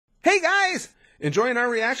Hey guys! Enjoying our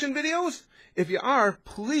reaction videos? If you are,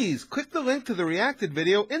 please click the link to the reacted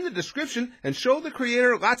video in the description and show the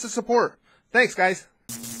creator lots of support. Thanks guys!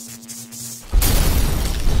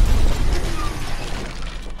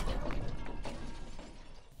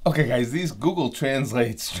 Okay guys, these Google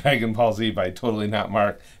Translates Dragon Ball Z by Totally Not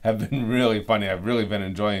Mark have been really funny. I've really been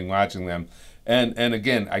enjoying watching them. And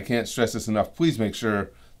again, I can't stress this enough. Please make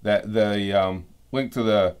sure that the link to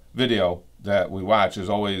the video that we watch is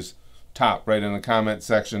always top right in the comment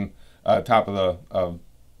section, top of the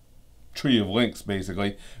tree of links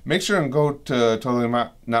basically. Make sure and go to Totally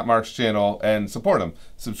Not Mark's channel and support him.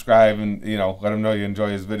 Subscribe and let him know you enjoy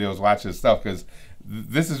his videos, watch his stuff, because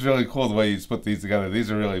this is really cool the way he's put these together. These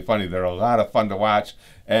are really funny. They're a lot of fun to watch,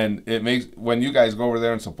 and it makes, when you guys go over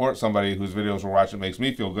there and support somebody whose videos we're watching, it makes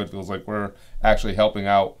me feel good. It feels like we're actually helping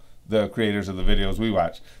out the creators of the videos we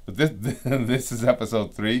watch. But this is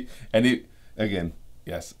episode 3, and again,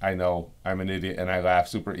 yes, I know I'm an idiot and I laugh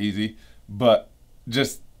super easy, but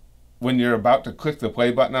just when you're about to click the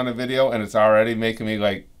play button on a video and it's already making me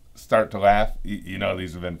like start to laugh, you know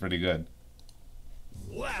these have been pretty good.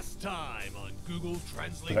 Last time on Google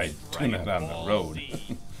Translate, I tune it on the road.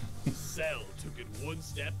 Cell took it one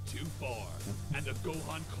step too far, and the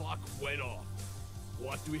Gohan clock went off.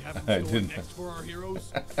 What do we have in store next for our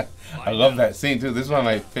heroes? I love that scene too. This is one of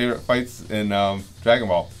my favorite fights in Dragon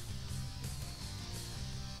Ball.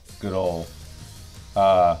 Good old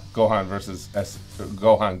Gohan versus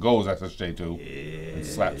Gohan goes SSJ2 and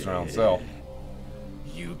slaps around Cell.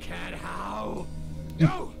 You can't how?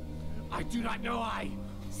 No, I do not know.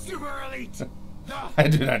 Super elite. No, I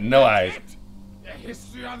do not know. The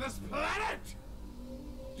history on this planet.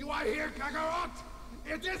 Do I hear Kakarot?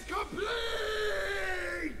 It is complete!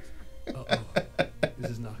 Uh-oh. This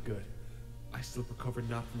is not good. I still recovered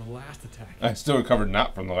not from the last attack. I still recovered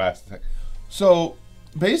not from the last attack. So,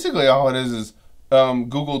 basically all it is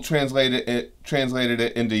Google translated it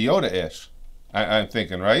into Yoda-ish. I'm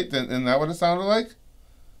thinking, right? Isn't that what it sounded like?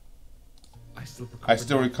 I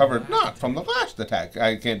still recovered not from the last attack.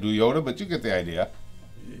 I can't do Yoda, but you get the idea.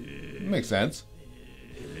 Makes sense.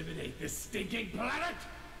 Eliminate this stinking planet!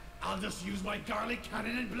 I'll just use my garlic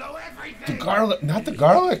cannon and blow everything! The garlic, not the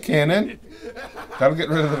garlic cannon. That'll get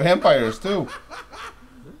rid of the vampires too.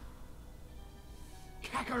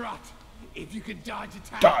 Kakarot, if you can dodge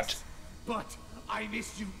attacks. Dodge. But I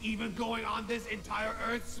missed you even going on this entire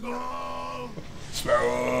Earth smoke.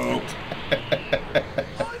 Smoke.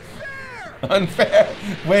 Unfair! Unfair.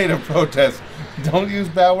 Way to protest. Don't use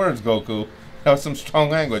bad words, Goku. That was some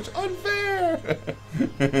strong language. Unfair.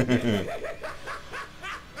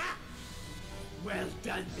 Well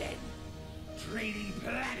done then, training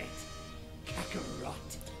planet,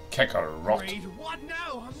 Kakarot. Kakarot. Great, what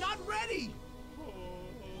now? I'm not ready.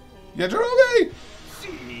 Yajirobe!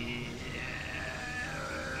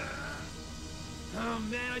 Oh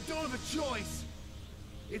man, I don't have a choice.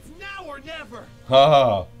 It's now or never.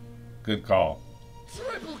 Ah, good call.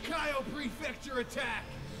 Triple Kaio Prefecture attack.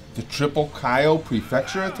 The Triple Kaio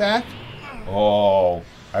Prefecture attack? Oh,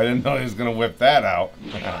 I didn't know he was gonna whip that out.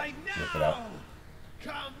 Right Whip it out.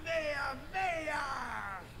 Kamehameha!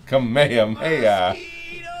 Kamehameha.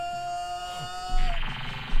 Mosquito!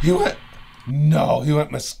 He went. No, he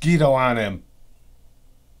went Mosquito on him.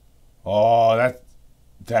 Oh,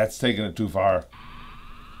 that's taking it too far.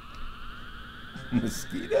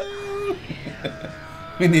 Mosquito.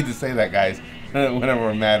 We need to say that, guys, whenever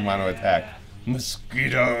we're mad and want to attack.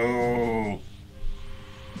 Mosquito.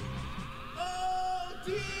 Oh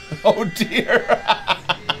dear! Oh dear.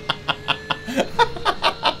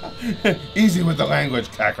 Easy with the language,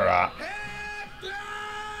 Kakarot.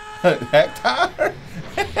 Hector?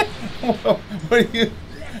 What are you?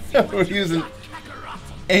 We're using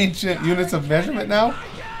ancient units of measurement now?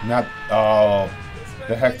 Not. Oh,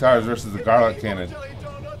 the hectares versus the garlic cannon.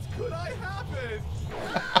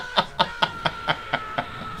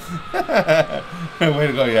 Way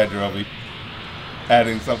to go, Yajirobe.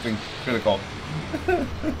 Adding something critical.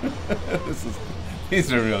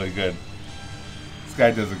 These are really good. This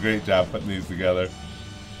guy does a great job putting these together.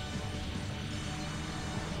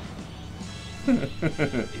 It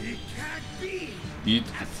can't be! Eat.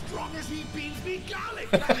 As strong as he beats me, garlic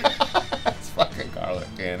cannon! It's fucking garlic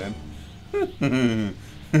cannon. Hit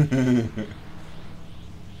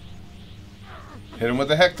him with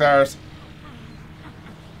the hectares.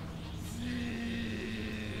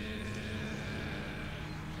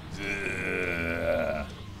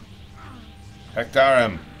 Hectare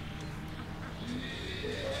him.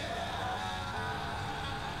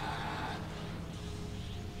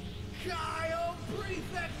 Kaio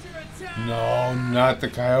Prefecture attack! No, not the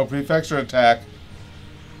Kaio Prefecture attack.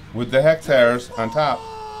 with the hectares on top.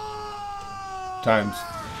 Times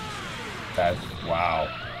that. Wow.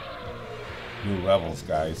 New levels,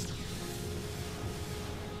 guys.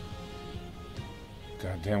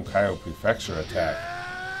 Goddamn Kyo Prefecture attack.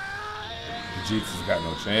 Vegeta's has got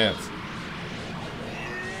no chance.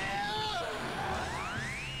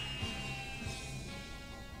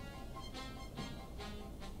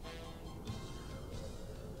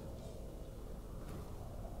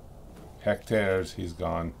 Hectares, he's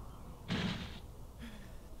gone.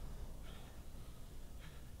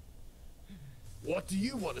 What do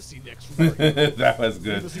you want to see next? That was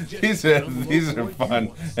good. These are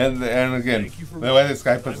fun, and again, the way this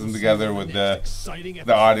guy puts them together with the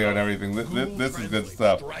audio and everything, this is good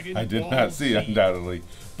stuff. I did not see, undoubtedly,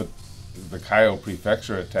 but the Kyo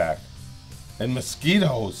Prefecture attack, and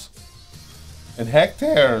mosquitoes, and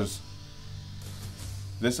hectares.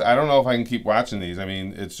 This, I don't know if I can keep watching these. I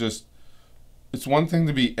mean, it's one thing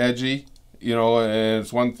to be edgy, you know, and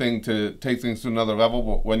it's one thing to take things to another level,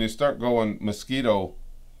 but when you start going mosquito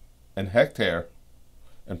and hectare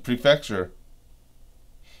and prefecture,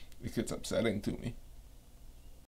 it gets upsetting to me.